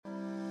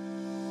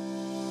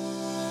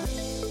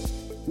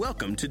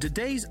Welcome to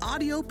today's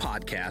audio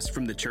podcast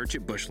from the Church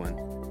at Bushland.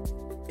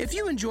 If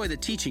you enjoy the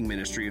teaching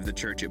ministry of the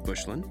Church at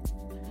Bushland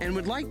and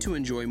would like to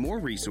enjoy more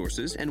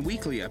resources and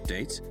weekly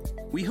updates,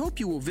 we hope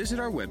you will visit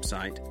our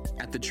website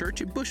at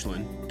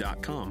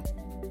thechurchatbushland.com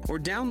or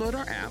download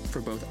our app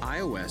for both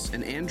iOS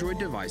and Android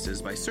devices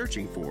by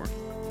searching for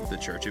The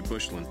Church at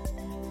Bushland.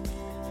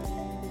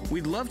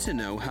 We'd love to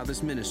know how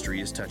this ministry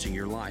is touching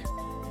your life.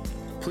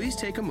 Please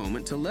take a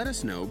moment to let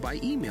us know by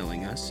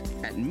emailing us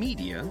at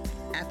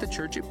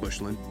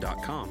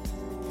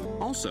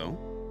media@thechurchatbushland.com.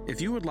 Also, if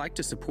you would like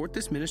to support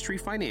this ministry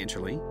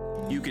financially,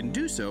 you can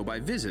do so by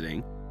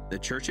visiting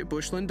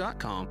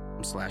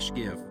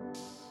thechurchatbushland.com/give.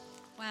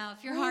 Wow,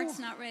 if your heart's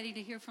not ready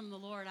to hear from the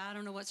Lord, I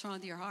don't know what's wrong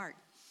with your heart.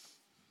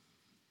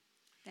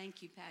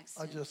 Thank you,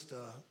 Paxton.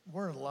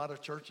 We're in a lot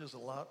of churches, a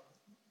lot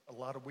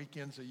of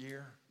weekends a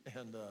year,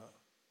 and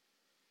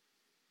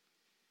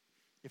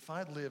if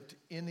I lived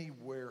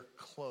anywhere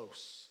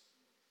close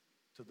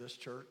to this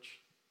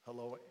church,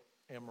 hello,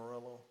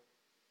 Amarillo,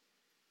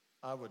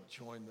 I would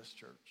join this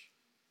church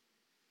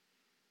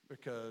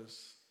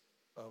because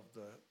of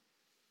the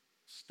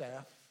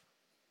staff.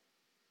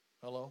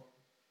 Hello?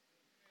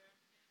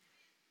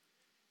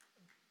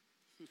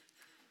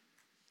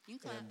 You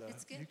can clap.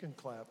 It's good. You can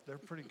clap. They're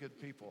pretty good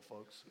people,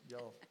 folks.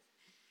 Y'all.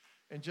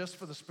 And just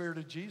for the Spirit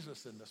of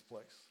Jesus in this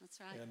place.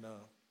 That's right. And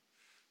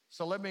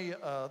so let me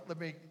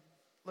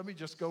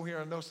just go here.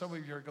 I know some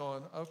of you are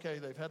going, okay,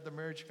 they've had the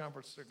marriage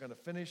conference. They're going to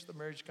finish the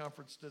marriage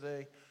conference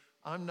today.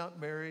 I'm not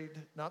married,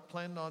 not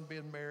planning on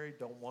being married,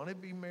 don't want to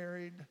be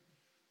married.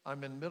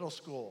 I'm in middle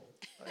school.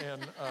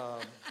 And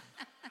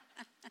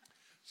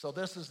so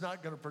this is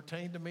not going to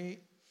pertain to me.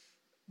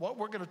 What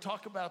we're going to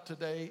talk about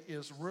today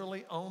is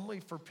really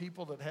only for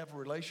people that have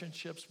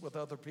relationships with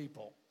other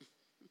people.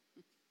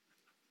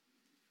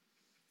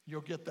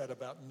 You'll get that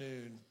about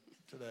noon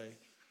today.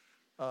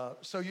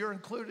 So you're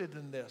included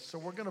in this. So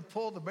we're going to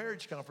pull the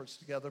marriage conference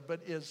together,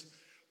 but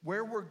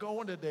where we're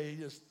going today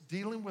is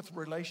dealing with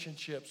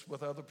relationships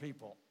with other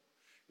people.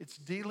 It's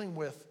dealing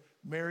with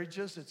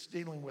marriages. It's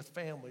dealing with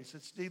families.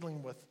 It's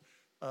dealing with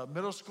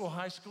middle school,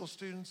 high school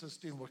students. It's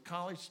dealing with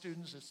college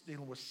students. It's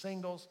dealing with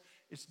singles.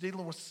 It's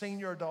dealing with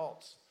senior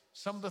adults.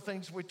 Some of the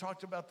things we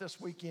talked about this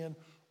weekend,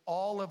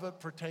 all of it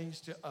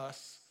pertains to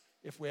us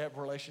if we have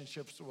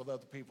relationships with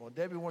other people. And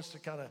Debbie wants to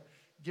kind of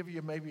give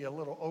you maybe a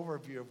little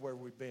overview of where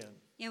we've been.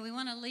 Yeah, we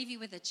want to leave you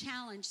with a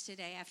challenge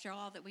today after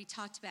all that we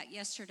talked about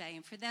yesterday.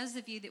 And for those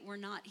of you that were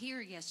not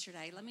here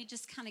yesterday, let me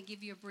just kind of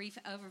give you a brief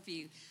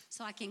overview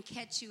so I can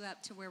catch you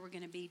up to where we're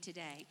going to be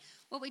today.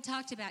 What we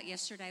talked about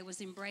yesterday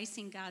was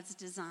embracing God's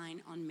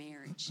design on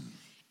marriage.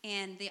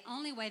 And the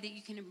only way that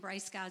you can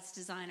embrace God's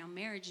design on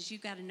marriage is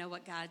you've got to know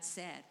what God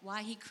said,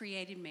 why he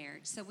created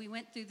marriage. So we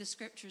went through the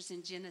scriptures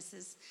in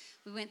Genesis.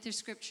 We went through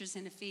scriptures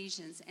in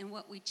Ephesians. And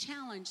what we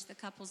challenged the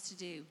couples to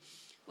do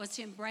was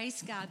to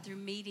embrace God through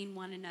meeting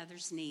one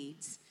another's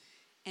needs,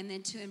 and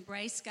then to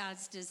embrace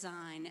God's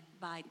design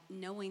by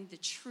knowing the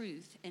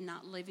truth and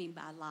not living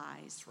by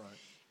lies. That's right.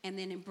 And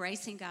then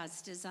embracing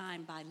God's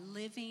design by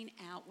living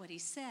out what he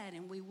said.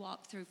 And we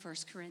walked through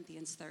 1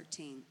 Corinthians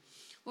 13.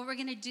 What we're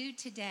going to do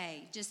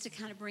today, just to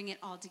kind of bring it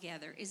all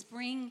together, is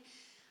we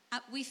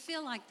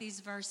feel like these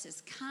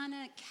verses kind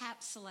of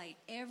encapsulate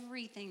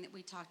everything that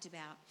we talked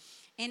about.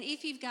 And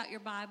if you've got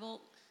your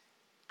Bible,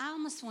 I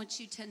almost want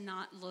you to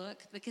not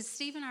look, because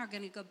Steve and I are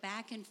going to go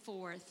back and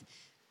forth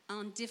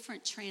on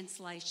different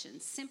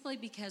translations, simply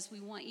because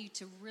we want you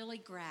to really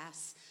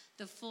grasp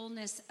the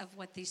fullness of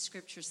what these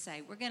scriptures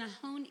say. We're going to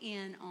hone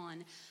in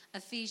on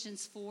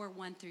Ephesians 4,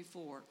 1 through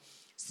 4.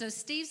 So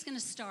Steve's going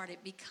to start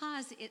it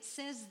because it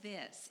says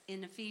this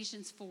in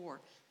Ephesians 4,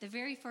 the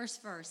very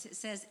first verse. It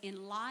says,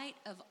 in light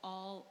of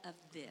all of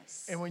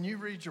this. And when you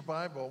read your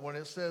Bible, when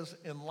it says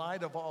in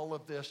light of all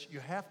of this, you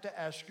have to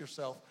ask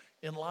yourself,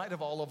 in light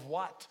of all of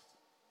what?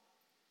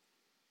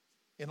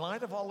 In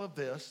light of all of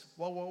this,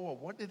 whoa,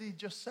 what did he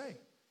just say?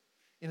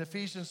 In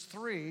Ephesians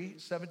 3,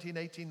 17,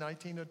 18,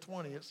 19, and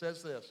 20, it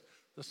says this.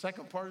 The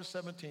second part of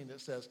 17,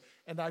 it says,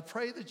 and I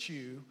pray that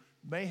you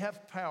may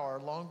have power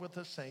along with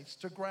the saints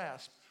to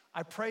grasp.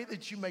 I pray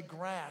that you may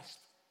grasp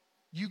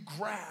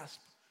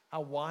how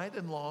wide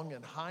and long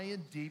and high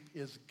and deep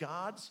is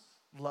God's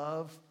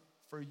love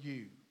for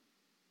you.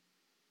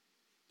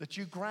 That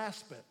you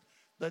grasp it.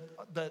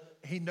 That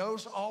he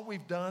knows all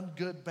we've done,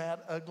 good,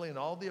 bad, ugly, and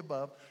all the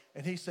above.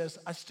 And he says,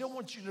 I still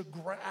want you to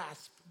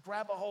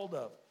grab a hold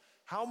of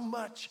how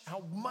much I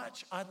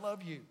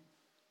love you.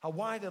 How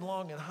wide and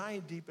long and high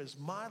and deep is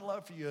my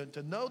love for you. And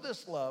to know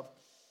this love,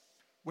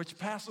 which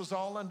passes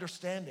all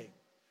understanding.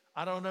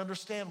 I don't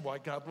understand why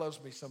God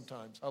loves me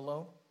sometimes.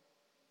 Hello?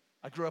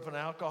 I grew up in an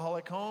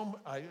alcoholic home.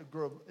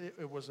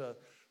 It was a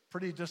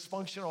pretty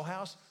dysfunctional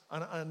house.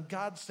 And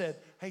God said,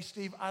 hey,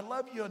 Steve, I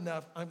love you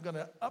enough. I'm going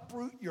to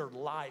uproot your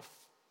life.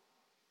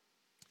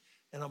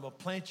 And I'm going to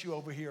plant you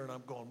over here. And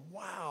I'm going,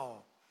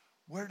 wow,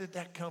 where did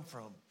that come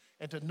from?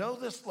 And to know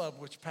this love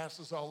which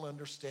passes all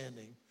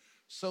understanding,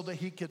 so that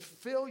he could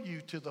fill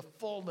you to the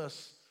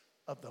fullness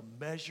of the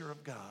measure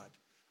of God.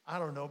 I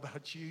don't know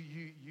about you.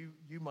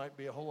 You might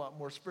be a whole lot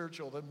more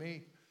spiritual than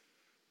me.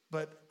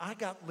 But I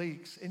got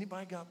leaks.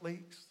 Anybody got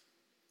leaks?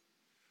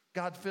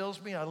 God fills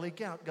me, I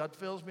leak out. God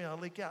fills me, I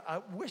leak out.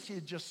 I wish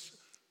he'd just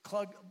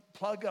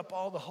plug up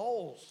all the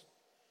holes.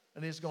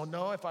 And he's going,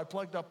 no, if I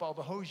plugged up all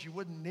the holes, you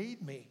wouldn't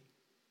need me.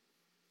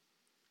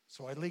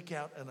 So I leak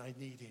out and I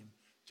need him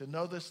to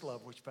know this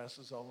love which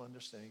passes all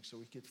understanding so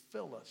he could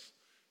fill us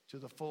to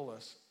the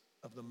fullest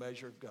of the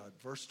measure of God.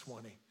 Verse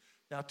 20.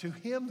 Now to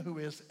him who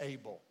is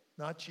able,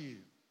 not you,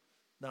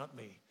 not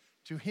me,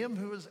 to him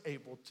who is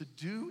able to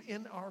do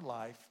in our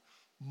life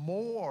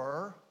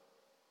more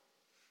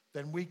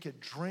than we could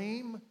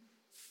dream,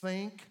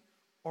 think,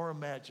 or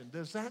imagine.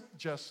 Does that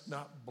just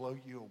not blow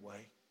you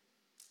away?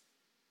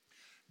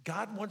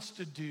 God wants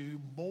to do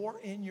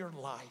more in your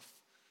life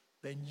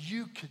than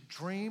you could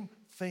dream,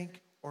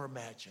 think, or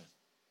imagine.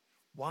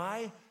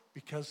 Why?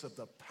 Because of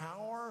the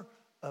power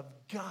of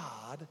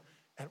God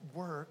at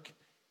work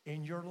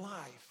in your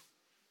life.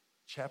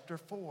 Chapter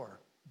 4,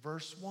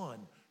 verse 1.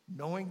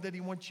 Knowing that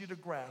he wants you to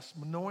grasp,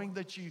 knowing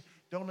that you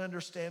don't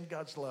understand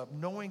God's love,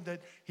 knowing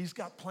that he's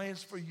got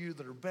plans for you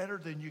that are better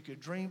than you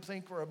could dream,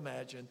 think, or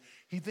imagine.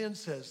 He then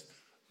says,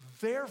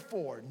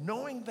 therefore,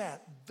 knowing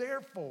that,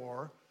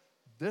 therefore,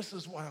 this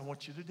is what I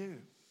want you to do.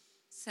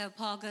 So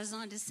Paul goes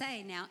on to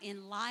say, now,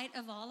 in light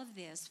of all of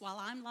this, while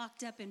I'm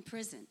locked up in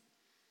prison,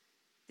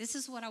 this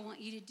is what I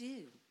want you to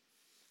do.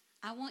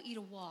 I want you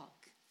to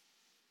walk.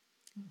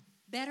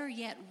 Better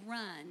yet,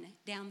 run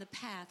down the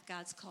path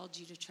God's called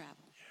you to travel.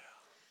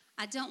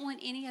 I don't want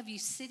any of you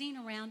sitting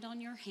around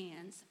on your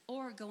hands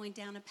or going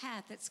down a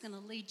path that's going to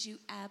lead you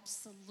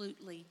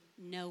absolutely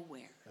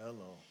nowhere.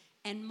 Hello.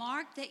 And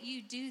mark that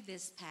you do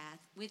this path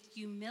with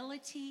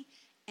humility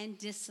and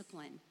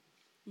discipline,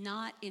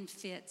 not in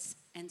fits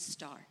and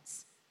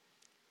starts.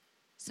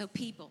 So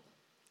people,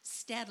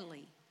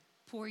 steadily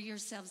pour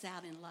yourselves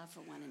out in love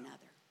for one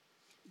another.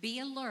 Be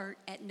alert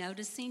at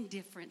noticing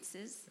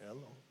differences.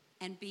 Hello.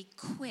 And be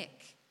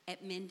quick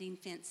at mending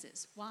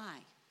fences. Why?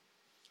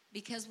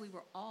 Because we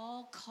were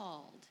all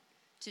called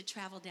to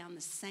travel down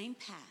the same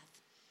path,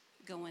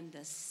 going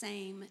the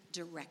same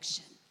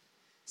direction.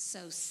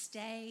 So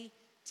stay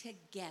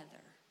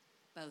together,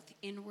 both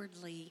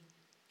inwardly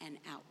and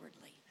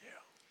outwardly.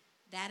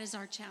 Yeah. That is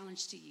our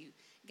challenge to you.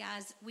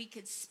 Guys, we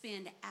could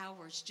spend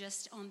hours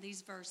just on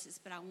these verses,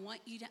 but I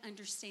want you to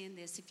understand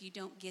this if you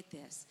don't get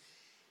this.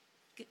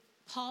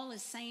 Paul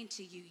is saying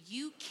to you,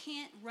 you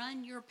can't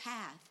run your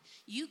path.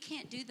 You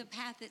can't do the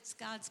path that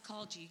God's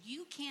called you.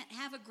 You can't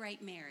have a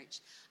great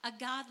marriage, a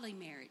godly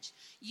marriage.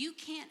 You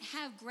can't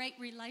have great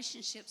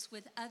relationships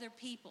with other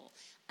people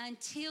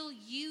until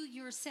you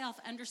yourself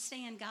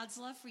understand God's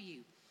love for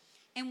you.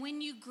 And when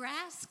you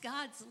grasp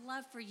God's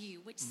love for you,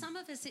 which some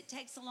of us, it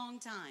takes a long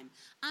time.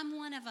 I'm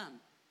one of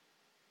them.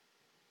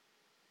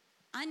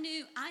 I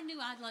knew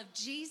I loved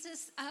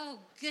Jesus. Oh,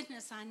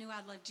 goodness, I knew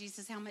I loved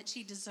Jesus, how much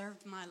he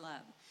deserved my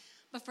love.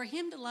 But for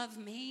him to love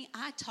me,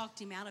 I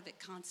talked him out of it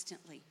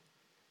constantly.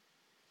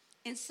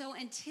 And so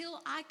until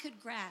I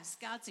could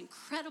grasp God's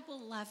incredible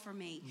love for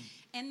me,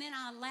 and then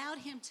I allowed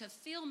him to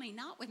fill me,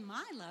 not with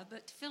my love,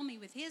 but to fill me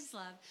with his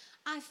love,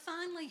 I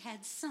finally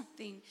had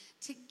something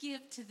to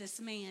give to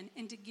this man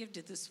and to give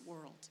to this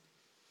world.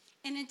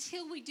 And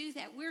until we do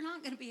that, we're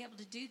not going to be able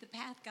to do the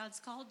path God's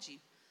called you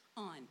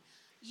on.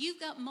 You've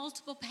got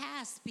multiple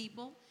paths,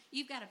 people.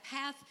 You've got a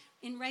path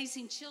in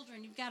raising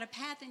children. You've got a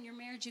path in your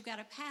marriage. You've got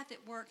a path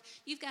at work.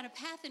 You've got a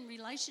path in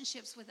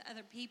relationships with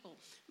other people.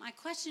 My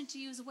question to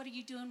you is, what are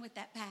you doing with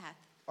that path?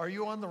 Are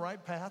you on the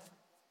right path?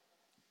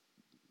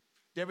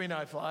 Debbie and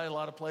I fly a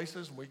lot of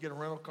places, and we get a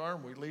rental car,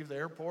 and we leave the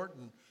airport,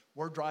 and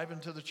we're driving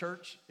to the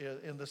church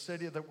in the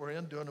city that we're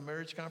in doing a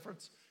marriage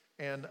conference.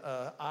 And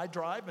I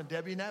drive, and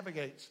Debbie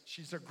navigates.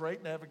 She's a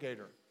great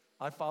navigator.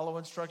 I follow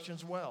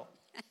instructions well.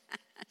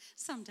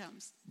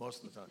 Sometimes.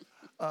 Most of the time.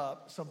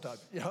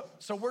 Sometimes. Yeah.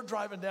 So we're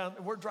driving down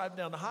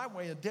the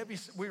highway, and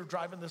we were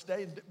driving this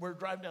day, and we're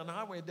driving down the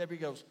highway, and Debbie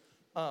goes,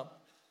 the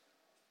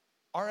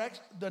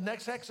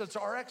next exit's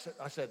our exit.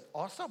 I said,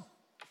 awesome.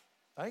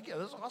 Thank you.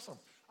 This is awesome.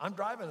 I'm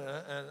driving,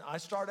 and I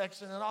start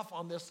exiting off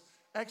on this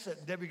exit,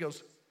 and Debbie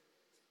goes,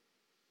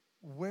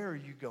 where are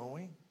you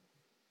going?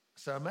 I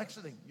said, I'm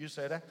exiting. You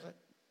said exit.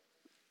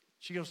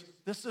 She goes,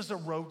 this is a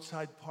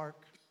roadside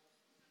park.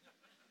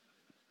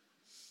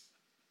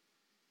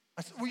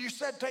 I said, well, you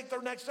said take the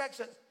next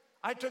exit.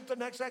 I took the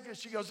next exit.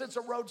 She goes, it's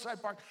a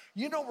roadside park.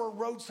 You know where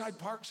roadside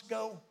parks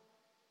go?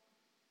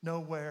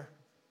 Nowhere.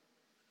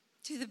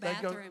 To the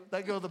bathroom.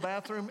 They go to the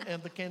bathroom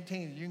and the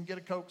canteen. You can get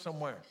a Coke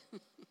somewhere.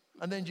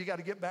 And then you got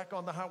to get back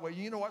on the highway.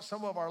 You know what?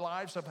 Some of our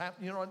lives have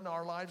happened. You know what in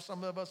our lives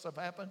some of us have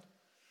happened?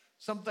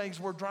 Some things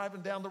we're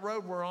driving down the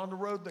road. We're on the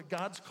road that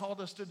God's called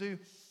us to do.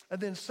 And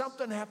then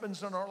something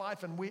happens in our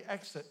life and we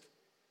exit.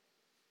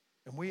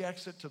 And we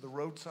exit to the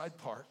roadside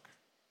park.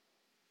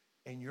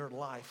 And your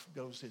life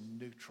goes in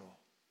neutral.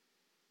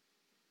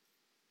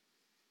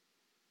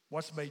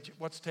 What's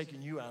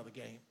taking you out of the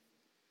game?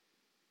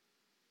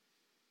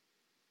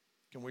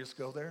 Can we just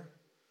go there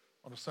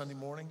on a Sunday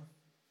morning?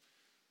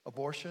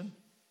 Abortion,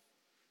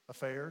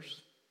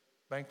 affairs,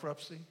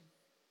 bankruptcy,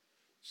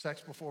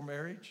 sex before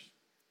marriage.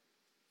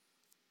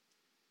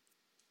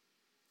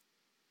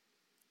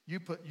 You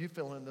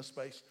fill in the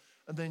space.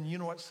 And then you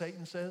know what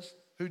Satan says?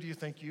 Who do you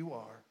think you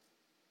are?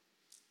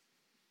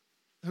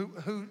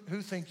 Who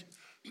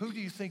do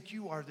you think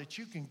you are that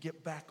you can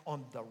get back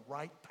on the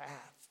right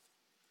path?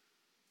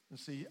 And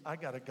see, I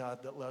got a God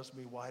that loves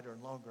me wider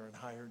and longer and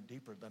higher and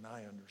deeper than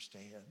I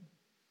understand.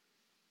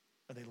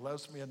 And he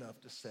loves me enough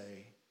to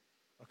say,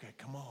 okay,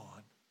 come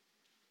on.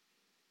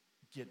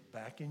 Get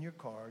back in your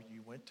car.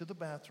 You went to the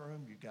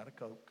bathroom. You got a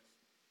Coke.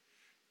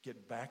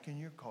 Get back in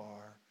your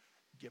car.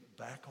 Get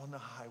back on the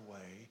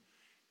highway.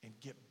 And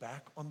get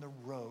back on the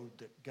road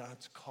that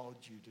God's called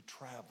you to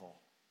travel.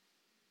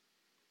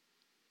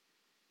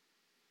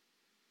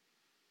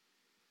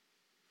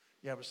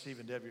 Yeah, but Steve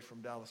and Debbie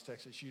from Dallas,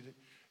 Texas,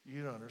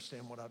 you don't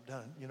understand what I've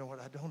done. You know what?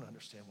 I don't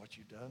understand what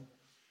you've done.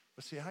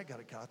 But see, I got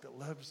a God that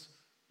loves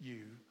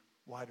you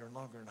wider and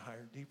longer and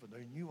higher and deeper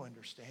than you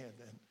understand.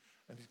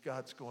 And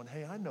God's going,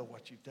 hey, I know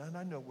what you've done.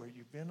 I know where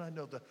you've been. I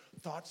know the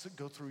thoughts that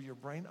go through your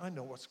brain. I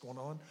know what's going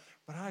on.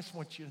 But I just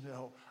want you to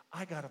know,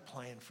 I got a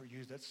plan for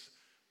you that's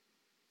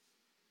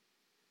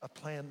a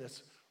plan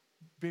that's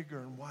bigger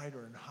and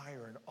wider and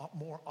higher and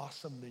more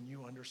awesome than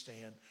you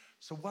understand.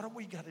 So what do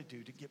we got to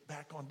do to get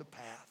back on the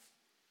path?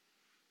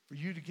 For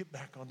you to get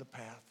back on the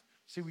path.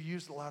 See, we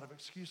use a lot of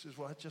excuses.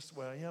 Well, that's just the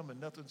way I am and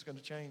nothing's going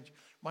to change.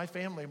 My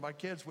family, my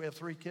kids, we have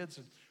 3 kids.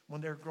 And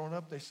when they're growing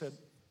up, they said,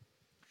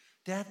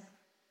 Dad,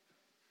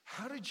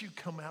 how did you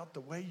come out the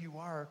way you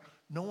are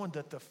knowing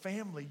that the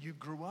family you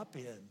grew up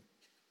in?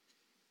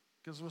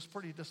 Because it was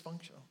pretty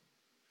dysfunctional.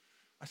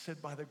 I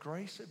said, by the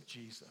grace of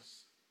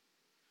Jesus.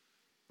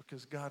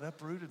 Because God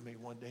uprooted me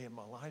one day in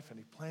my life and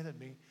he planted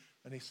me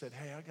and he said,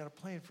 hey, I got a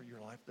plan for your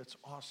life that's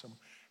awesome.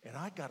 And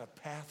I got a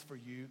path for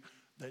you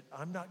that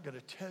I'm not going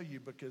to tell you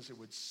because it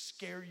would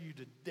scare you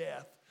to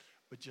death,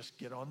 but just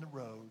get on the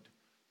road,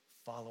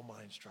 follow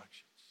my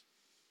instructions.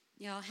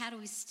 Y'all, how do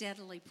we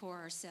steadily pour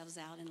ourselves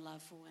out in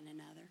love for one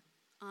another?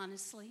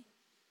 Honestly,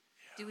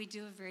 do we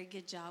do a very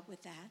good job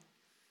with that?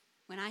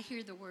 When I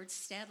hear the word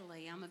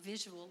steadily, I'm a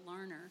visual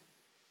learner,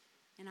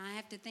 and I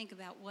have to think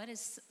about what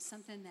is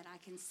something that I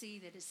can see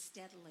that is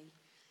steadily.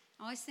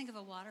 I always think of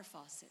a water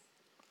faucet.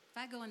 If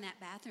I go in that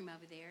bathroom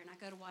over there and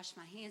I go to wash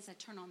my hands, I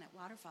turn on that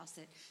water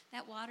faucet,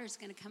 that water is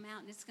going to come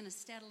out and it's going to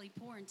steadily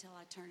pour until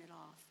I turn it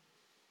off.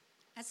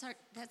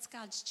 That's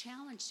God's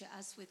challenge to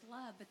us with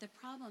love. But the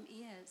problem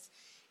is,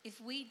 if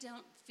we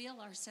don't feel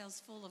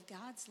ourselves full of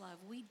God's love,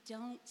 we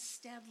don't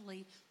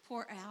steadily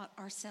pour out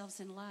ourselves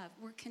in love.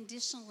 We're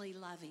conditionally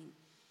loving.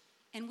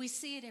 And we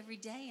see it every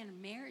day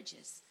in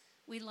marriages.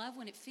 We love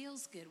when it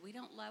feels good. We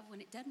don't love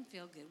when it doesn't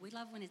feel good. We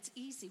love when it's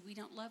easy. We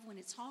don't love when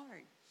it's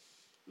hard.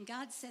 And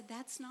God said,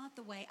 that's not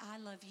the way I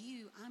love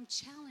you. I'm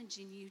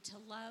challenging you to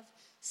love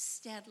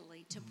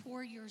steadily, to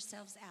pour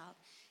yourselves out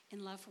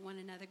in love for one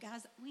another.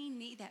 Guys, we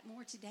need that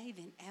more today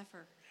than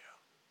ever.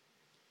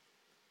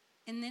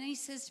 And then he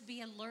says to be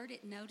alert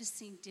at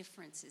noticing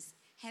differences.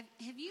 Have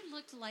you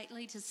looked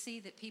lately to see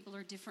that people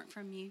are different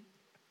from you?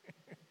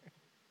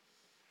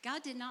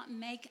 God did not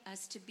make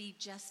us to be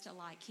just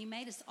alike. He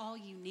made us all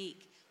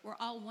unique. We're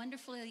all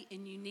wonderfully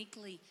and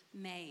uniquely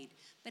made.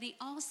 But he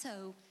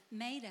also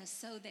made us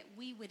so that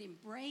we would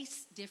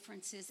embrace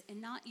differences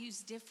and not use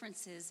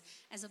differences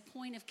as a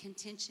point of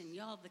contention.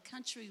 Y'all, the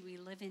country we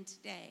live in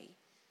today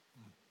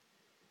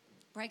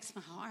breaks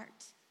my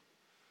heart.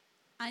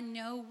 I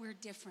know we're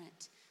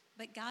different,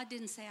 but God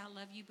didn't say, I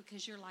love you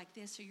because you're like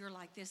this or you're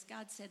like this.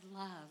 God said,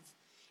 love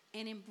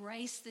and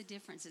embrace the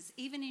differences,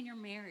 even in your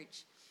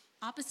marriage.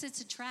 Opposites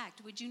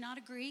attract. Would you not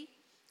agree?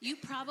 You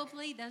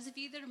probably, those of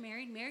you that are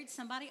married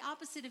somebody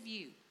opposite of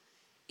you.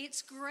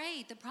 It's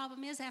great. The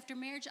problem is after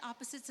marriage,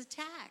 opposites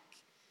attack.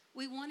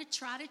 We want to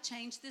try to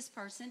change this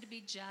person to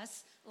be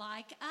just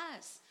like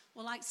us.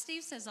 Well, like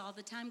Steve says all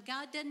the time,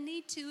 God doesn't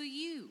need 2 of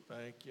you.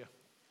 Thank you.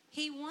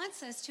 He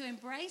wants us to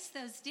embrace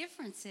those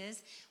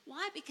differences.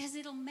 Why? Because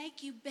it'll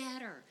make you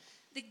better.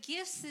 The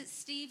gifts that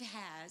Steve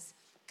has,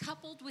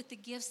 coupled with the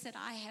gifts that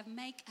I have,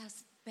 make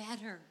us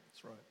better.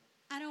 That's right.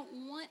 I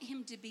don't want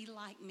him to be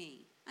like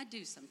me. I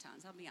do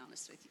sometimes, I'll be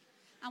honest with you.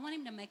 I want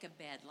him to make a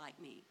bed like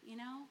me, you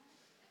know?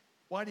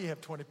 Why do you have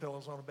 20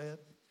 pillows on a bed?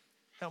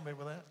 Help me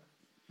with that.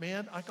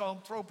 Men, I call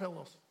them throw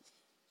pillows.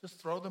 Just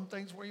throw them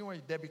things where you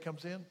want. Debbie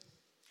comes in.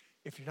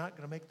 If you're not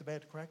going to make the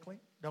bed correctly,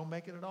 don't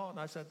make it at all. And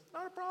I said,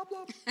 not a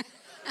problem. Man,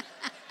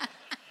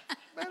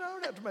 I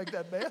don't have to make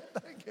that bed.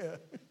 Thank you.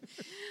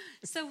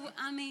 So,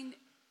 I mean,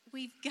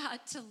 we've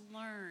got to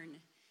learn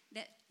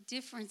that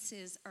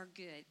differences are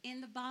good.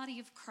 In the body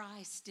of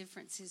Christ,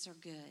 differences are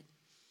good.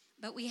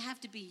 But we have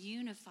to be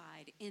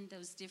unified in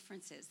those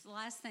differences. The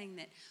last thing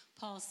that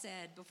Paul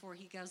said before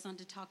he goes on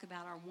to talk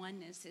about our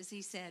oneness is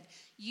he said,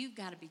 you've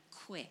got to be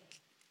quick.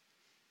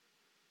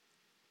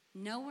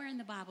 Nowhere in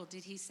the Bible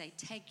did he say,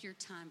 take your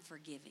time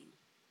forgiving.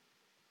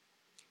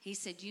 He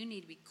said, you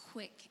need to be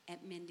quick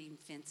at mending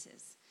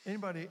fences.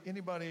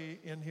 Anybody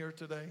in here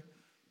today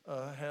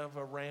have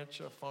a ranch,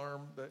 a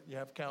farm that you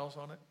have cows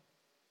on it?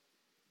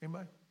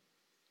 Anybody?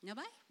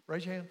 Nobody?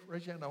 Raise your hand.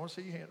 Raise your hand. I want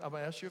to see your hand. I'm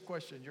going to ask you a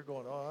question. You're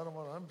going, oh, I don't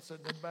want to. I'm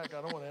sitting in the back. I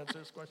don't want to answer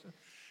this question.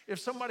 If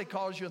somebody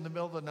calls you in the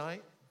middle of the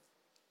night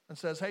and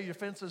says, hey, your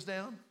fence is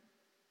down,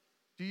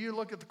 do you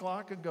look at the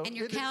clock and go? And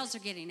your cows are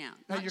getting out,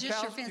 hey, not just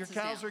your fence your is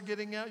cows down. are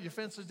getting out. Your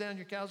fence is down.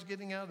 Your cows are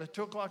getting out. At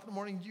 2 o'clock in the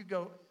morning, you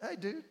go, hey,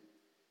 dude,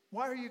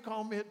 why are you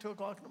calling me at 2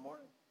 o'clock in the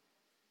morning?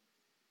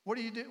 What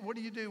do you do? What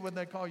do you do when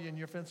they call you and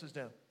your fence is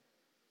down?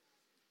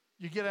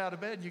 You get out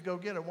of bed and you go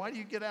get it. Why do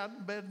you get out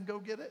of bed and go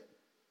get it?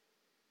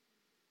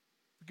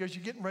 Because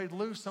you're getting ready to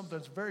lose something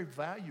that's very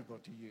valuable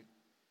to you.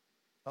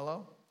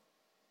 Hello?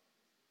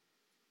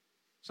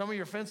 Some of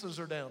your fences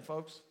are down,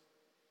 folks.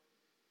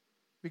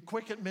 Be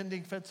quick at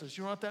mending fences.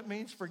 You know what that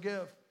means?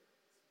 Forgive.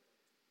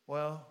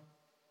 Well,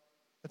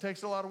 it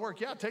takes a lot of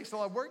work. Yeah, it takes a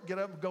lot of work to get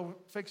up and go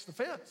fix the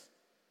fence.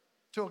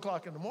 2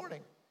 o'clock in the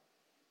morning.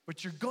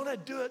 But you're going to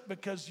do it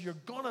because you're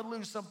going to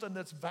lose something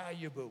that's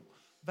valuable.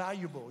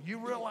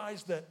 You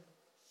realize that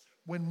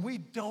when we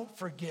don't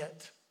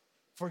forgive,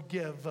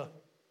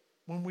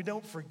 when we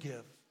don't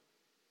forgive,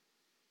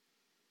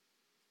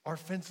 our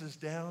fence is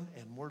down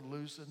and we're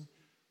losing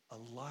a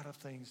lot of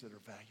things that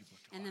are valuable to us.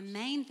 And the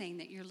main thing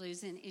that you're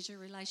losing is your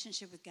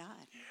relationship with God.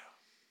 Yeah.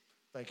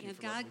 Thank you. You know,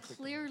 God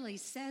clearly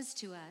says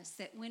to us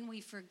that when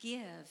we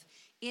forgive,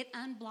 it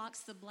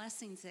unblocks the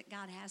blessings that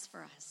God has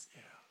for us.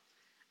 Yeah.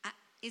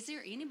 Is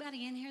there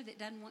anybody in here that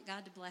doesn't want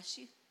God to bless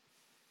you?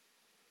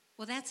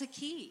 Well, that's a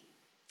key.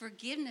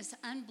 Forgiveness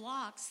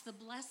unblocks the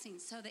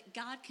blessings so that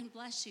God can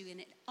bless you. And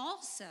it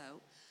also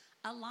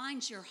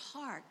aligns your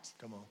heart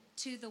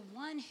to the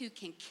one who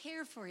can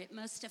care for it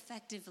most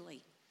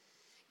effectively.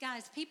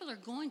 Guys, people are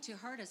going to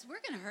hurt us.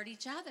 We're going to hurt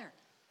each other.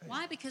 Hey.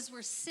 Why? Because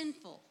we're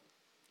sinful.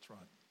 That's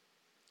right.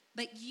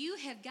 But you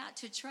have got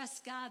to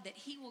trust God that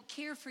he will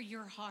care for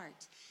your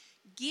heart.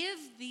 Give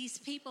these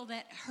people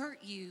that hurt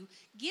you,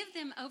 give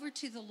them over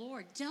to the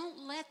Lord.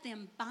 Don't let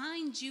them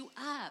bind you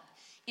up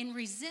in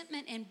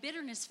resentment and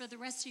bitterness for the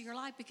rest of your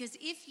life, because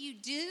if you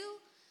do,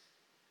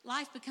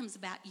 life becomes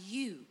about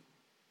you,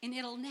 and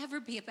it'll never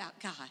be about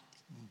God.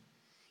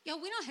 Yo,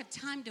 we don't have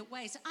time to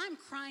waste. I'm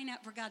crying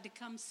out for God to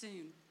come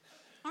soon.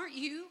 Aren't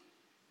you?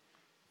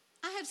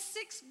 I have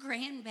 6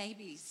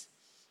 grandbabies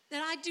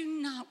that I do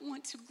not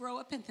want to grow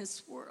up in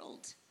this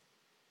world.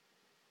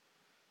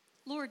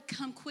 Lord,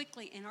 come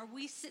quickly. And are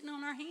we sitting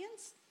on our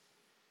hands?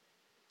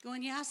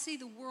 Going, yeah, I see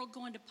the world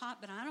going to pot,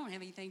 but I don't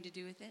have anything to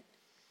do with it.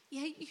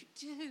 Yeah, you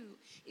do.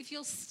 If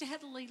you'll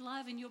steadily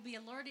love and you'll be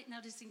alert at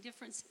noticing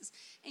differences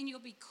and you'll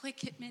be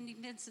quick at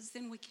mending fences,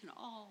 then we can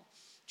all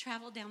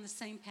travel down the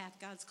same path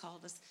God's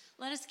called us.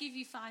 Let us give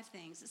you 5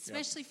 things,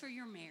 especially for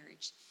your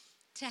marriage,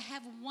 to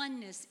have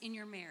oneness in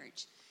your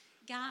marriage.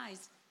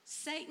 Guys,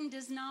 Satan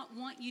does not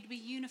want you to be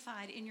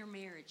unified in your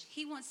marriage.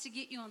 He wants to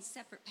get you on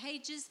separate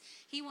pages.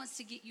 He wants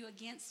to get you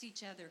against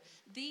each other.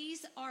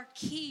 These are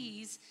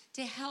keys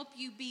to help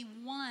you be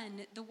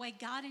one the way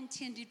God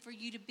intended for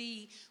you to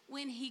be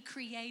when he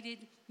created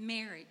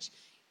marriage.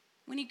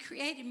 When he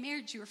created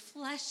marriage, you're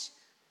flesh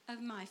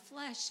of my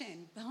flesh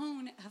and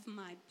bone of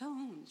my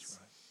bones. That's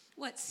right.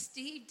 What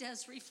Steve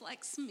does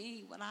reflects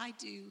me. What I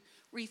do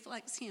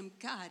reflects him.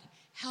 God,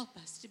 help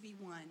us to be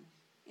one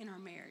in our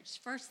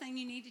marriage. First thing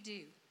you need to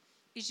do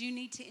is you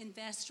need to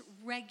invest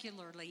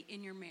regularly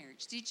in your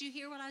marriage. Did you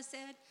hear what I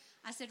said?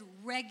 I said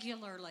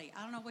regularly.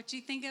 I don't know what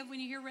you think of when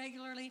you hear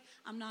regularly.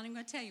 I'm not even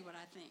going to tell you what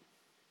I think.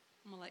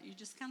 I'm going to let you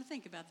just kind of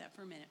think about that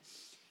for a minute.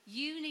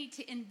 You need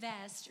to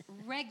invest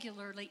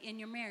regularly in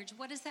your marriage.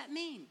 What does that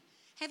mean?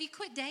 Have you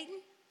quit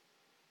dating?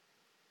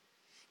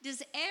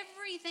 Does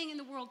everything in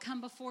the world come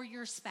before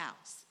your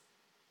spouse?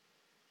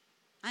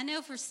 I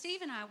know for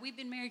Steve and I, we've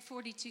been married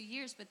 42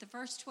 years, but the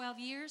first 12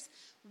 years,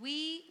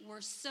 we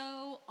were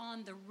so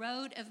on the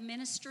road of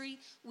ministry,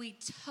 we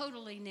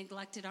totally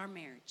neglected our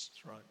marriage.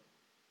 That's right.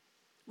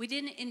 We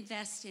didn't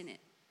invest in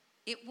it.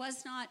 It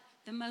was not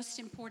the most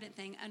important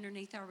thing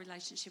underneath our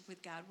relationship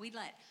with God. We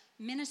let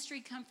ministry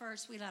come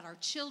first. We let our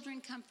children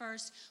come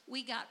first.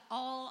 We got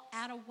all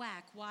out of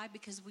whack. Why?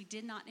 Because we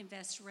did not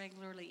invest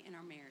regularly in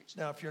our marriage.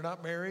 Now, if you're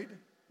not married,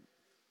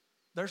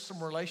 there's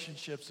some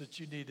relationships that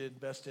you need to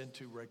invest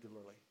into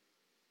regularly.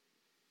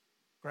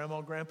 Grandma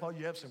and Grandpa,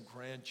 you have some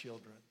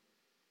grandchildren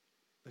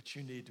that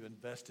you need to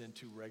invest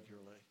into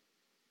regularly.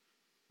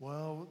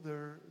 Well,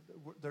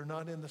 they're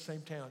not in the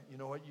same town. You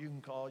know what? You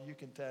can call, you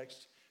can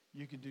text,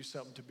 you can do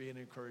something to be an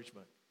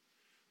encouragement.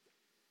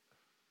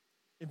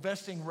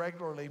 Investing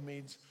regularly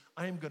means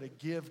I'm going to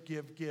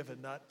give,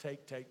 and not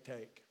take.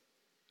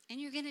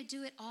 And you're going to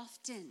do it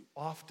often.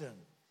 Often.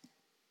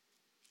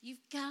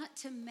 You've got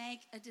to make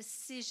a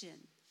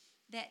decision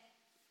that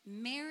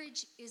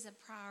marriage is a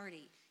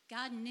priority.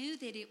 God knew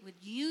that it would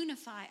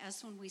unify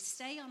us when we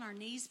stay on our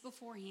knees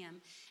before him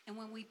and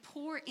when we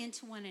pour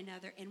into one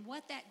another. And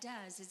what that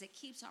does is it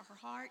keeps our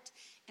heart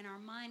and our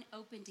mind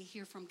open to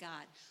hear from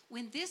God.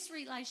 When this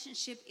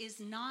relationship is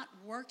not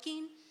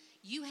working,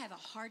 you have a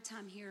hard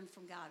time hearing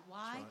from God.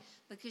 Why? Right.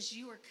 Because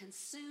you are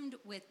consumed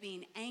with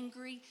being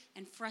angry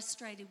and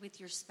frustrated with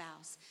your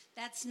spouse.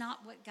 That's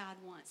not what God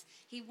wants.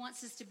 He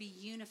wants us to be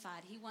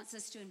unified. He wants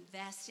us to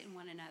invest in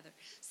one another.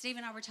 Steve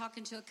and I were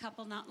talking to a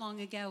couple not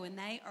long ago, and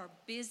they are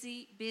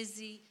busy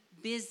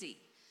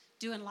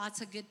doing lots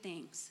of good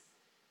things.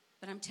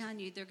 But I'm telling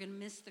you, they're going to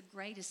miss the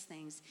greatest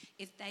things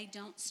if they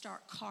don't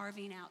start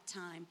carving out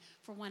time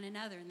for one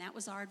another. And that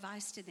was our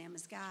advice to them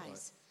as guys.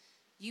 Right.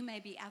 You may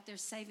be out there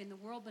saving the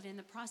world, but in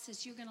the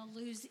process, you're going to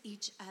lose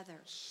each other.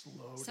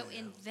 So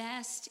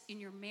invest in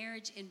your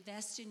marriage,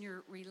 invest in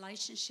your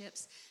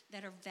relationships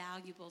that are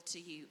valuable to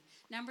you.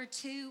 Number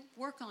 2,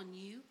 work on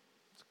you.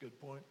 That's a good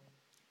point.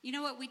 You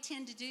know what we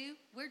tend to do?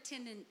 We're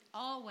tending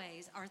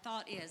always, our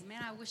thought is,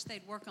 man, I wish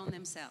they'd work on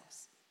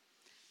themselves.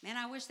 Man,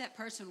 I wish that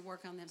person would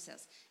work on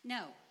themselves.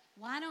 No,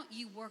 why don't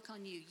you work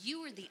on you?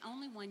 You are the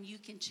only one you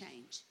can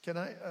change. Can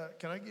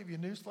I give you a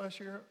newsflash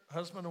here,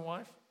 husband and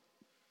wife?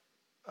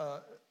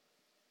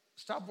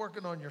 Stop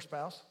working on your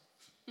spouse.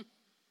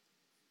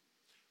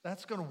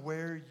 That's going to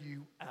wear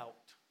you out.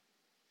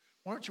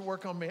 Why don't you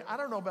work on me? I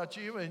don't know about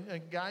you,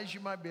 and guys, you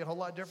might be a whole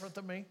lot different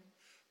than me.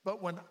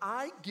 But when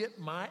I get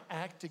my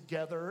act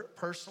together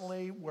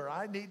personally, where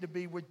I need to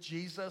be with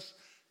Jesus,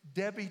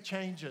 Debbie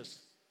changes.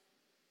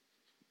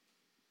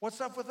 What's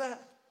up with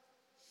that?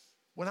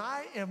 When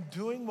I am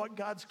doing what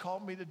God's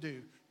called me to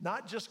do,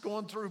 not just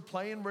going through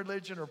playing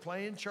religion or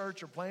playing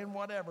church or playing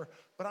whatever,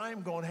 but I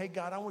am going, hey,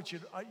 God, I want you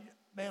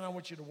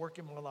to work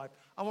in my life.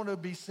 I want to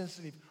be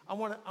sensitive. I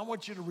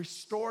want you to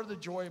restore the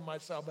joy of my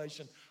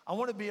salvation. I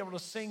want to be able to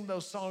sing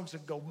those songs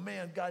and go,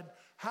 man, God,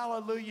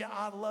 hallelujah,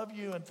 I love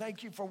you, and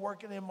thank you for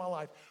working in my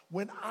life.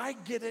 When I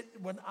get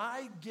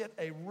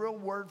a real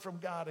word from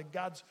God and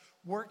God's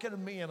working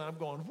in me and I'm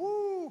going,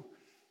 woo,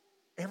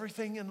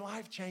 everything in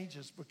life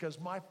changes because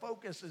my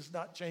focus is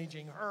not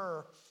changing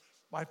her.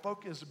 My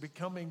focus is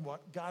becoming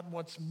what God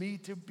wants me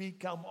to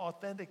become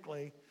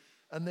authentically.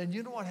 And then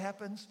you know what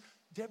happens?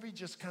 Debbie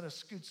just kind of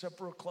scoots up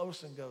real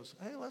close and goes,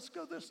 hey, let's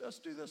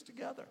do this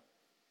together.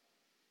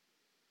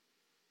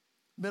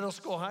 Middle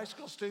school, high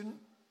school student,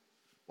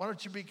 why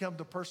don't you become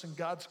the person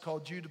God's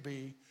called you to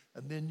be,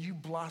 and then you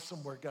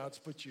blossom where God's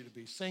put you to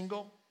be?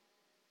 Single,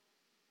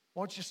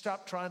 why don't you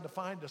stop trying to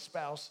find a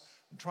spouse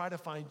and try to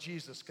find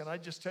Jesus? Can I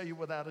just tell you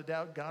without a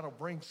doubt, God will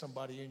bring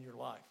somebody in your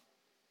life.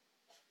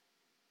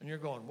 And you're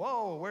going,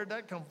 whoa, where'd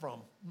that come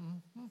from?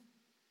 Mm-hmm.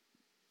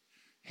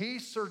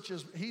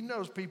 He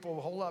knows people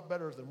a whole lot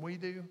better than we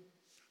do.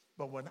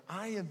 But when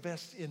I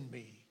invest in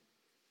me,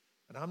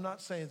 and I'm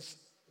not saying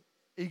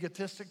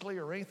egotistically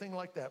or anything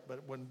like that,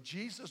 but when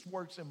Jesus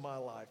works in my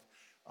life,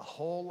 a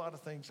whole lot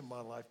of things in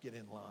my life get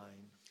in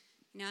line.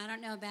 You know, I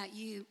don't know about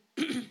you,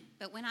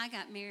 but when I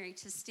got married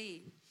to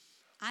Steve,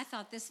 I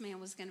thought this man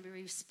was going to be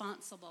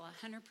responsible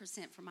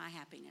 100% for my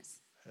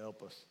happiness.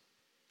 Help us.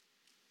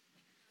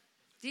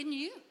 Didn't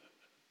you?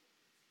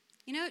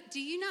 You know,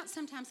 do you not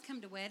sometimes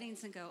come to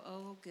weddings and go,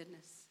 oh,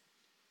 goodness,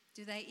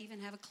 do they even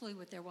have a clue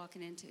what they're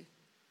walking into?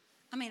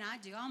 I mean, I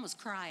do. I almost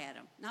cry at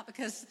them. Not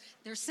because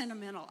they're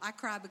sentimental. I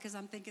cry because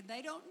I'm thinking,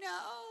 they don't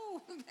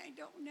know. They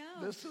don't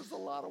know. This is a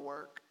lot of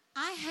work.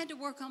 I had to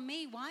work on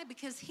me. Why?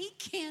 Because he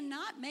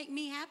cannot make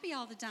me happy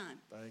all the time.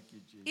 Thank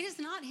you, Jesus. It is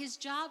not his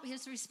job,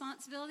 his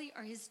responsibility,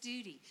 or his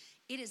duty.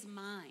 It is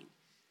mine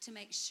to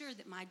make sure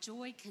that my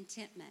joy,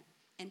 contentment,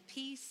 and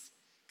peace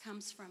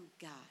comes from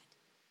God.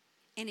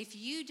 And if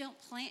you don't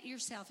plant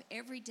yourself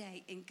every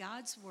day in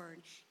God's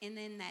word and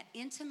in that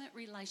intimate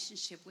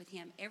relationship with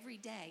him every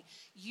day,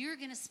 you're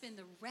going to spend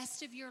the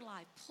rest of your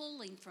life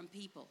pulling from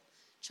people,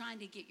 trying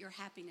to get your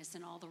happiness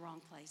in all the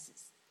wrong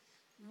places.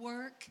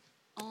 Work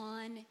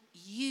on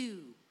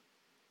you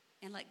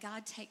and let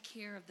God take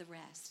care of the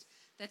rest.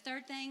 The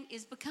third thing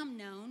is become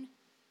known.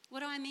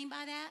 What do I mean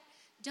by that?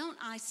 Don't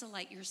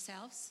isolate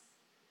yourselves.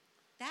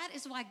 That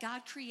is why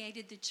God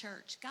created the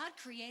church. God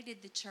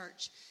created the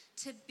church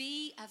to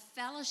be a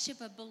fellowship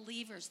of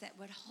believers that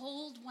would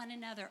hold one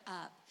another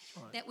up,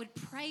 right, that would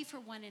pray for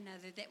one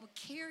another, that would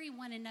carry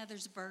one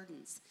another's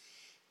burdens.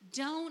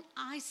 Don't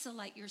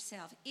isolate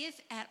yourself.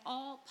 If at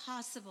all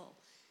possible,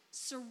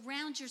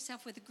 surround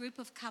yourself with a group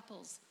of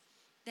couples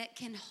that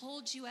can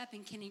hold you up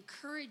and can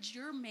encourage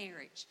your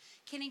marriage,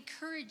 can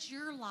encourage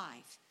your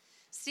life.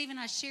 Steve and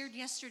I shared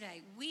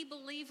yesterday, we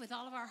believe with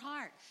all of our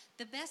heart,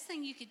 the best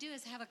thing you could do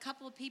is have a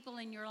couple of people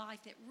in your life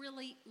that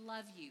really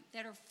love you,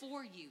 that are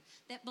for you,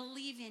 that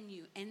believe in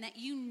you, and that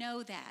you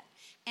know that.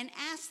 And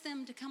ask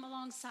them to come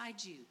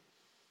alongside you.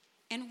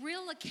 And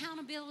real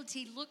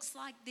accountability looks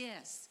like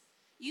this.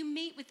 You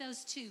meet with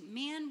those two,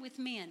 men with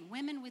men,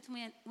 women with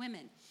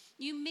women.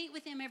 You meet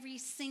with them every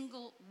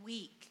single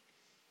week.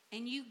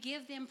 And you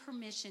give them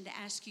permission to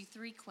ask you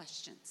 3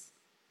 questions.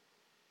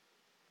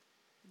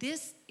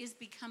 This is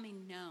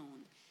becoming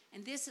known,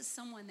 and this is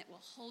someone that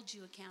will hold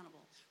you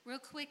accountable. Real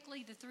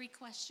quickly, the 3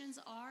 questions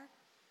are,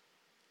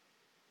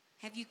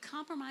 have you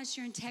compromised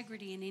your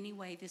integrity in any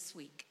way this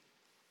week?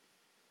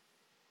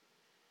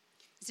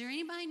 Is there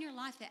anybody in your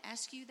life that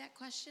asks you that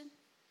question?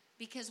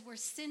 Because we're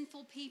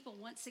sinful people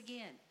once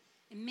again,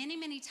 And many,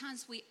 many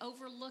times we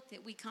overlook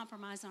that we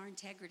compromise our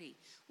integrity.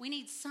 We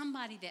need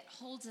somebody that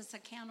holds us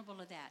accountable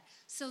to that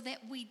so that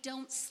we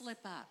don't slip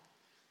up.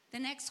 The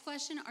next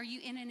question, are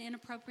you in an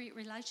inappropriate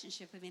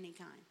relationship of any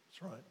kind?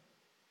 That's right.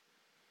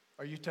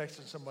 Are you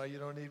texting somebody you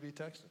don't need to be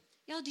texting?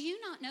 Y'all, do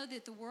you not know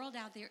that the world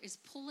out there is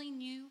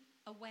pulling you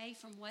away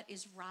from what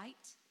is right?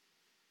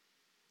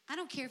 I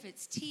don't care if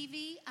it's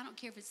TV. I don't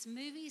care if it's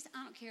movies.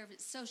 I don't care if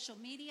it's social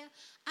media.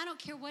 I don't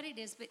care what it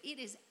is, but it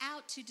is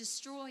out to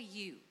destroy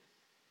you.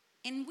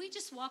 And we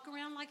just walk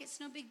around like it's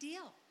no big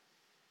deal.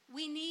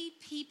 We need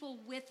people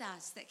with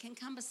us that can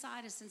come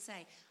beside us and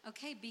say,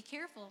 okay, be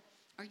careful.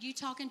 Are you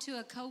talking to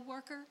a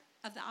coworker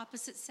of the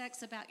opposite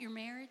sex about your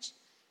marriage?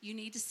 You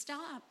need to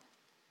stop.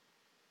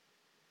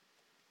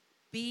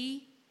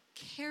 Be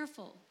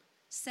careful.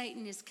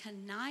 Satan is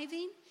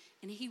conniving,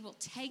 and he will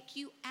take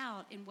you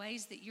out in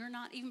ways that you're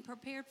not even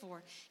prepared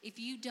for if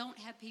you don't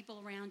have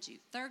people around you.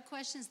 Third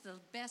question is the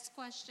best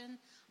question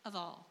of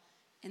all.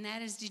 And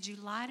that is, did you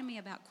lie to me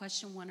about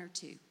question 1 or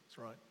 2? That's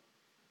right.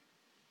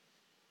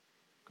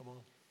 Come on.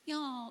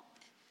 Y'all,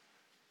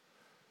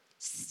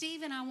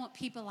 Steve and I want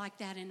people like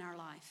that in our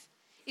life.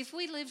 If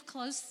we lived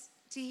close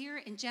to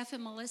here and Jeff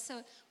and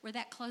Melissa were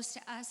that close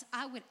to us,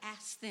 I would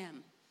ask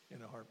them,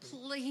 in a heartbeat,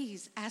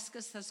 please ask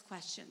us those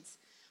questions.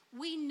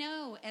 We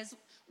know as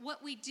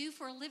what we do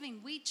for a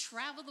living, we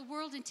travel the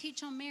world and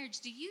teach on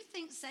marriage. Do you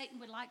think Satan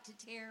would like to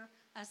tear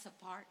us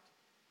apart?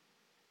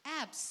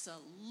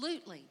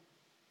 Absolutely.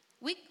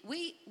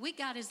 We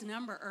got his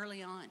number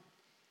early on.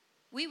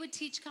 We would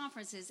teach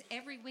conferences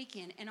every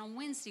weekend, and on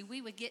Wednesday,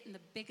 we would get in the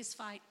biggest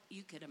fight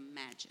you could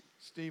imagine.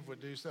 Steve would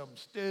do something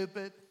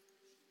stupid.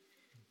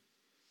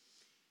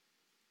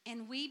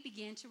 And we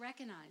began to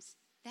recognize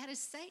that is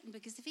Satan,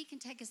 because if he can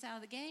take us out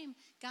of the game,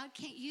 God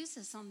can't use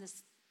us on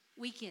this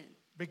weekend.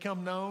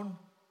 Become known.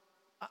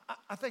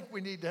 I think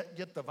we need to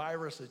get the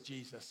virus of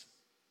Jesus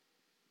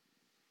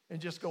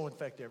and just go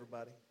infect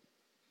everybody.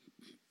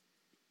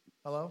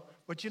 Hello?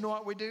 But you know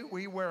what we do?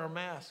 We wear a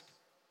mask.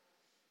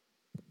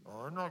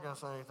 Oh, I'm not going to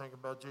say anything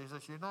about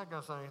Jesus. You're not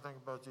going to say anything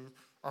about Jesus.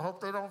 I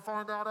hope they don't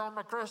find out I'm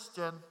a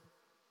Christian.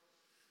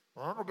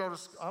 Well,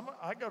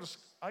 I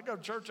go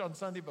to church on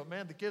Sunday, but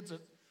man, the kids,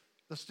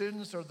 the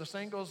students or the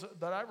singles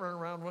that I run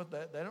around with,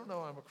 they don't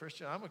know I'm a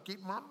Christian. I'm going to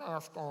keep my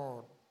mask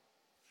on.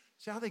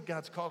 See, I think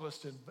God's called us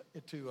to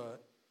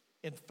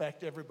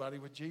infect everybody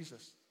with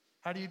Jesus.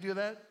 How do you do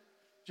that?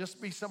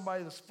 Just be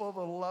somebody that's full of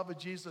the love of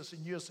Jesus,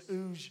 and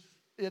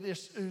it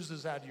just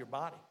oozes out of your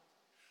body.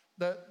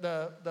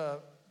 The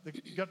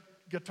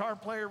guitar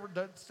player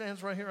that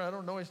stands right here, I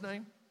don't know his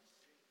name.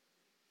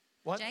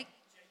 What?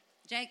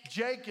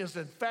 Jake is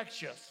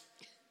infectious.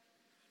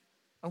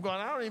 I'm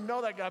going, I don't even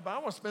know that guy, but I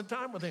want to spend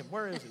time with him.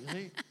 Where is he?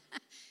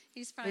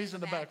 Is he? He's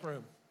in the back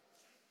room.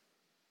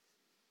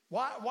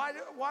 Why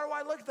do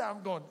I look at that?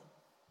 I'm going,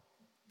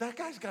 that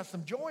guy's got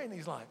some joy in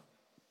his life.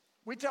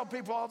 We tell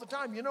people all the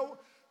time, you know,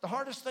 the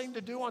hardest thing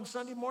to do on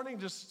Sunday morning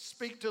is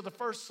speak to the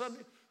first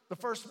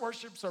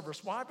worship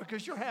service. Why?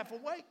 Because you're half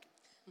awake.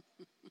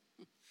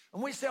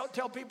 And we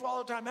tell people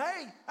all the time,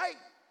 hey,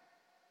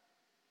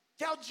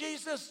 tell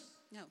Jesus.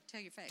 No,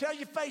 tell your face. Tell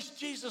your face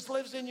Jesus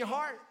lives in your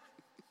heart.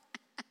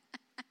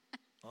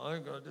 I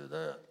ain't going to do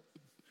that.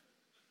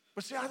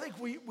 But see, I think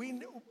we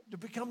to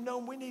become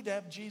known, we need to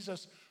have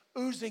Jesus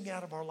oozing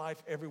out of our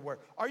life everywhere.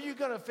 Are you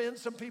going to offend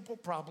some people?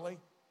 Probably.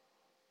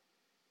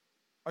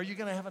 Are you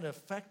going to have an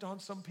effect on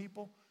some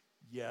people?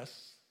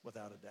 Yes,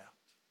 without a doubt.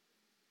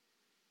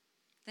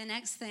 The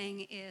next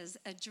thing is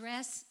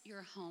address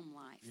your home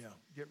life. Yeah,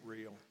 get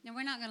real. Now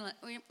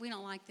we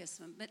don't like this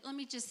one, but let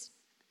me just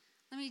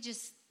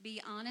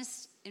be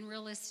honest and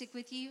realistic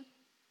with you.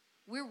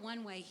 We're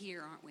one way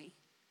here, aren't we?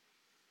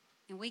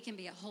 And we can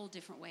be a whole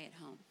different way at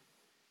home.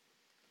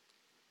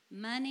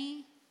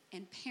 Money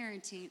and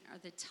parenting are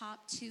the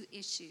top 2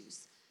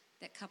 issues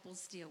that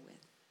couples deal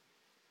with.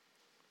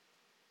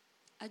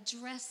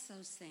 Address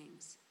those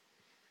things.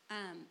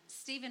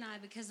 Steve and I,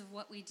 because of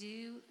what we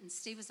do, and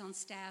Steve was on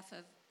staff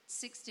of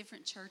 6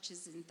 different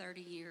churches in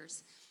 30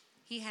 years.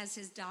 He has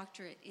his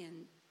doctorate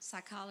in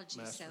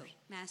psychology.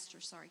 Master,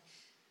 sorry.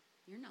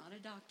 You're not a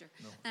doctor.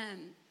 No.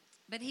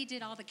 But he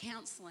did all the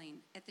counseling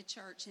at the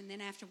church, and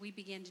then after we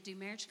began to do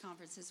marriage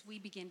conferences, we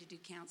began to do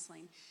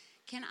counseling.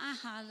 Can I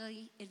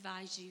highly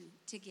advise you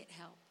to get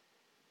help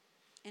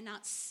and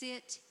not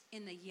sit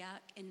in the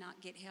yuck and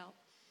not get help?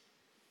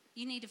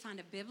 You need to find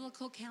a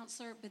biblical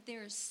counselor, but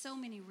there are so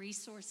many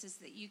resources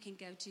that you can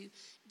go to.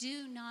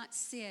 Do not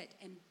sit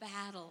and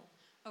battle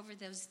over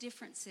those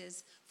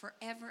differences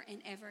forever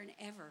and ever and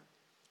ever.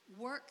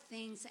 Work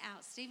things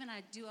out. Steve and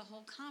I do a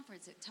whole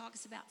conference that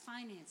talks about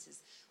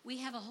finances. We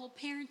have a whole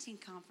parenting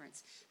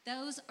conference.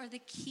 Those are the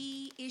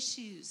key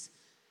issues.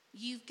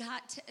 You've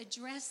got to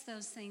address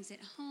those things at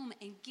home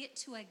and get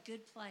to a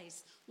good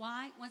place.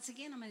 Why? Once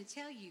again, I'm going to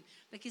tell you,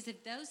 because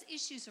if those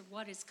issues are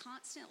what is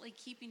constantly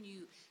keeping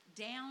you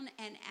down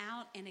and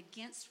out and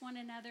against one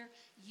another,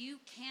 you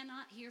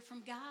cannot hear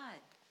from God.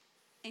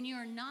 And you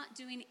are not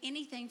doing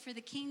anything for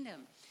the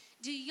kingdom.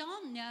 Do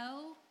y'all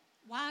know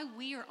why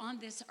we are on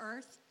this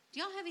earth? Do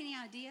y'all have any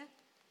idea?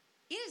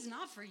 It is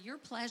not for your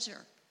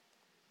pleasure,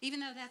 even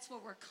though that's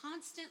what we're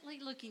constantly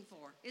looking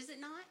for, is it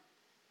not?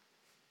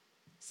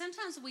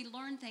 Sometimes we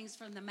learn things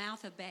from the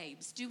mouth of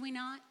babes, do we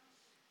not?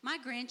 My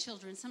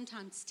grandchildren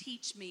sometimes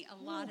teach me a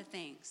lot of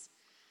things.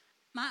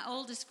 My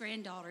oldest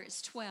granddaughter is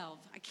 12.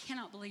 I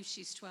cannot believe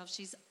she's 12.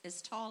 She's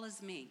as tall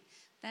as me.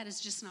 That is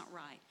just not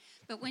right.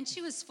 But when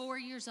she was 4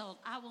 years old,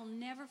 I will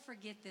never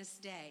forget this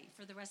day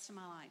for the rest of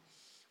my life.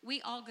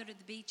 We all go to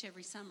the beach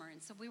every summer,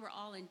 and so we were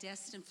all in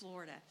Destin,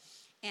 Florida.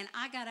 And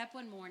I got up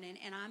one morning,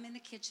 and I'm in the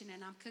kitchen,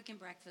 and I'm cooking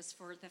breakfast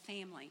for the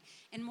family.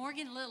 And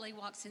Morgan Lily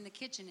walks in the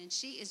kitchen, and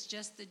she is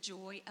just the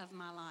joy of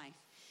my life.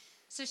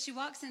 So she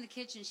walks in the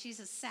kitchen.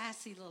 She's a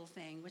sassy little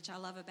thing, which I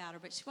love about her.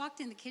 But she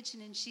walked in the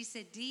kitchen, and she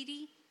said, Dee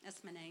Dee,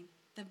 that's my name,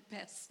 the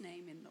best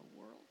name in the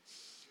world.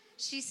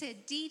 She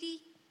said, Dee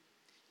Dee,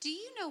 do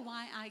you know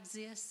why I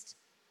exist?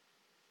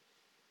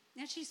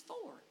 Now, she's 4.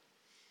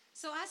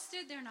 So I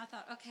stood there, and I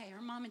thought, okay,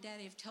 her mom and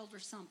daddy have told her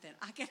something.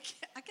 I got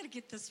to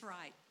get this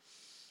right.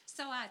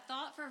 So I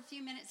thought for a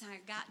few minutes, and I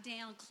got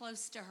down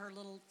close to her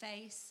little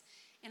face,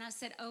 and I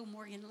said, oh,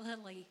 Morgan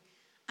Lily,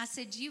 I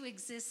said, you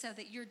exist so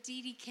that your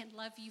Dee Dee can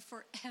love you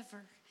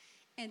forever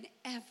and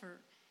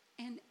ever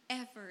and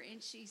ever.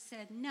 And she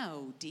said,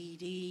 no, Dee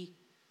Dee.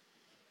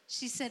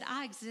 She said,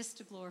 I exist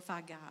to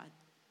glorify God.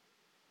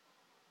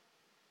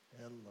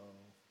 Hello.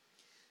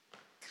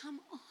 Come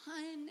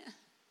on.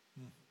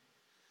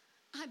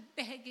 I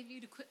beg of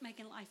you to quit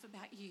making life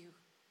about you.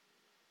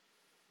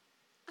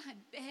 I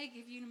beg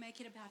of you to make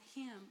it about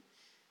him.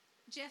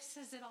 Jeff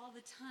says it all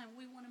the time.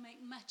 We want to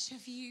make much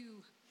of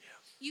you.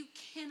 Yes. You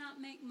cannot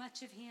make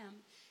much of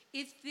him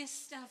if this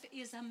stuff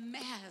is a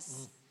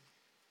mess.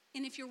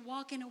 And if you're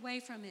walking away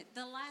from it,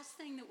 the last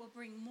thing that will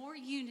bring more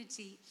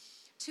unity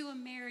to a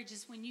marriage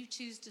is when you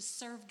choose to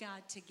serve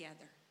God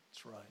together.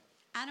 That's right.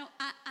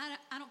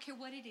 I don't care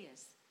what it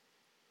is,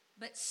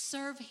 but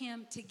serve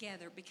him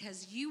together,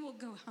 because you will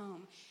go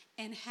home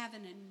and have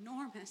an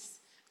enormous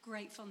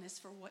gratefulness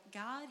for what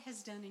God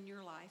has done in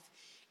your life,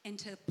 and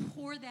to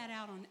pour that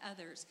out on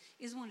others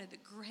is one of the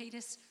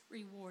greatest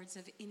rewards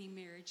of any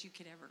marriage you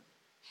could ever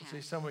have.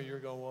 See, some of you are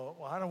going,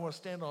 well, I don't want to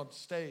stand on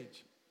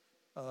stage.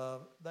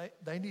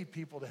 They need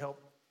people to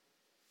help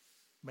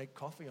make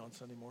coffee on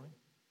Sunday morning.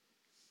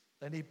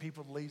 They need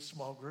people to lead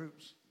small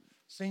groups.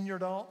 Senior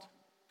adult,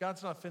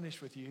 God's not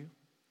finished with you.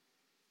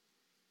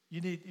 We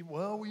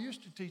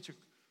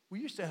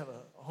used to have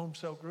a home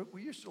cell group.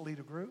 We used to lead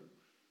a group.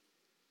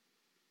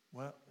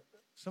 Well,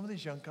 some of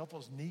these young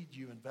couples need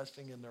you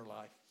investing in their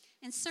life.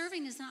 And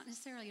serving is not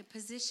necessarily a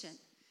position.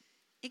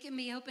 It can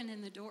be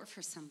opening the door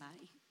for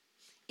somebody.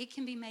 It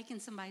can be making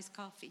somebody's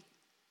coffee.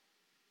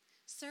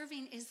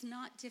 Serving is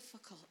not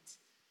difficult.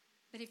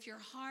 But if your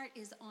heart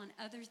is on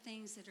other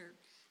things that are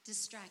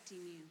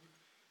distracting you,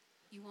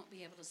 you won't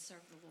be able to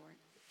serve the Lord.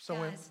 So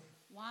guys,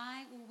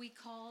 why were we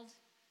called?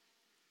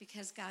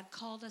 Because God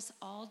called us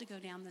all to go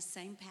down the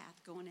same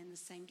path, going in the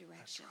same direction.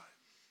 That's right.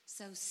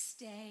 So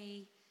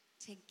stay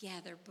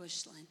together,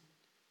 Bushland,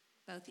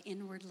 both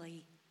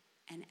inwardly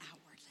and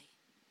outwardly.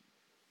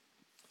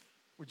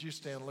 Would you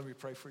stand? Let me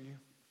pray for you.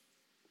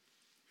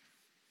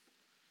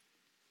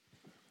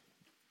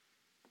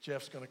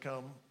 Jeff's going to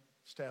come.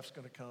 Staff's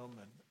going to come.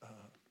 And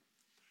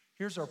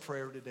here's our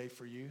prayer today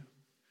for you,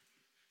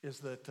 is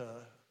that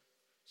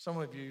some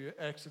of you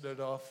exited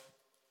off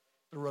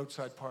the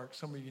roadside park.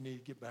 Some of you need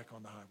to get back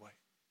on the highway.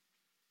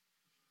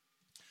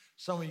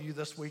 Some of you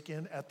this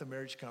weekend at the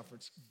marriage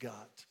conference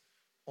got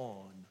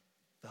on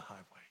the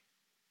highway.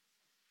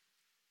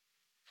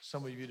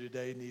 Some of you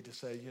today need to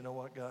say, you know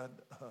what, God,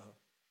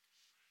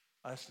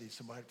 I just need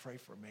somebody to pray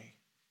for me.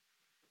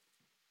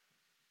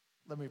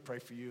 Let me pray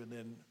for you, and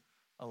then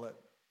I'll let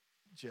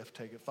Jeff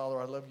take it. Father,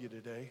 I love you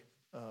today.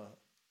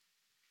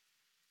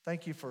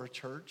 Thank you for a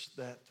church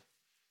that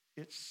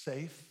it's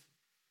safe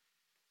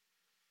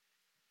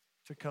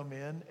to come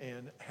in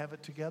and have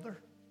it together.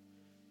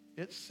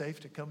 It's safe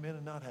to come in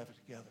and not have it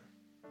together.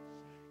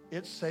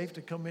 It's safe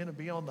to come in and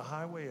be on the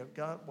highway of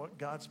God, what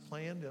God's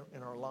planned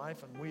in our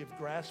life, and we have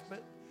grasped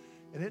it.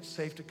 And it's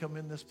safe to come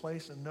in this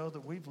place and know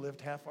that we've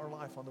lived half our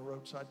life on the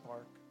roadside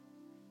park.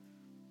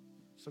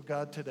 So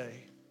God,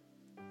 today,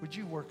 would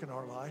you work in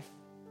our life?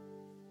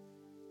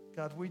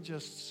 God, we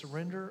just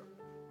surrender,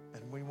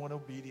 and we want to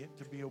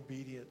be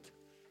obedient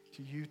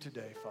to you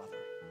today, Father.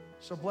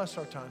 So bless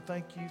our time.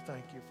 Thank you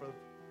for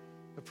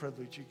the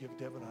privilege you give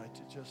Deb and I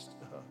to just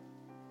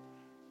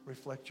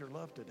reflect your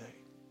love today.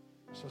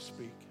 So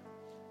speak.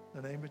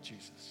 In the name of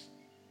Jesus,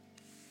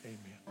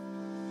 amen.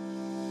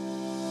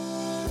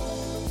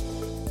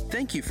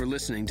 Thank you for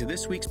listening to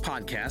this week's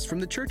podcast from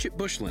the Church at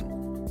Bushland.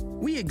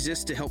 We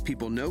exist to help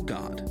people know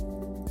God,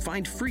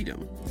 find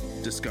freedom,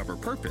 discover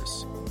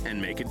purpose, and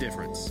make a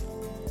difference.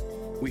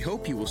 We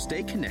hope you will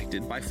stay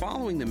connected by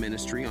following the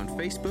ministry on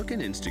Facebook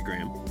and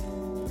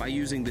Instagram, by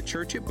using the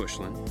Church at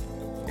Bushland,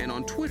 and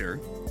on Twitter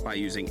by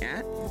using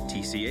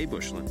 @TCA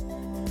Bushland.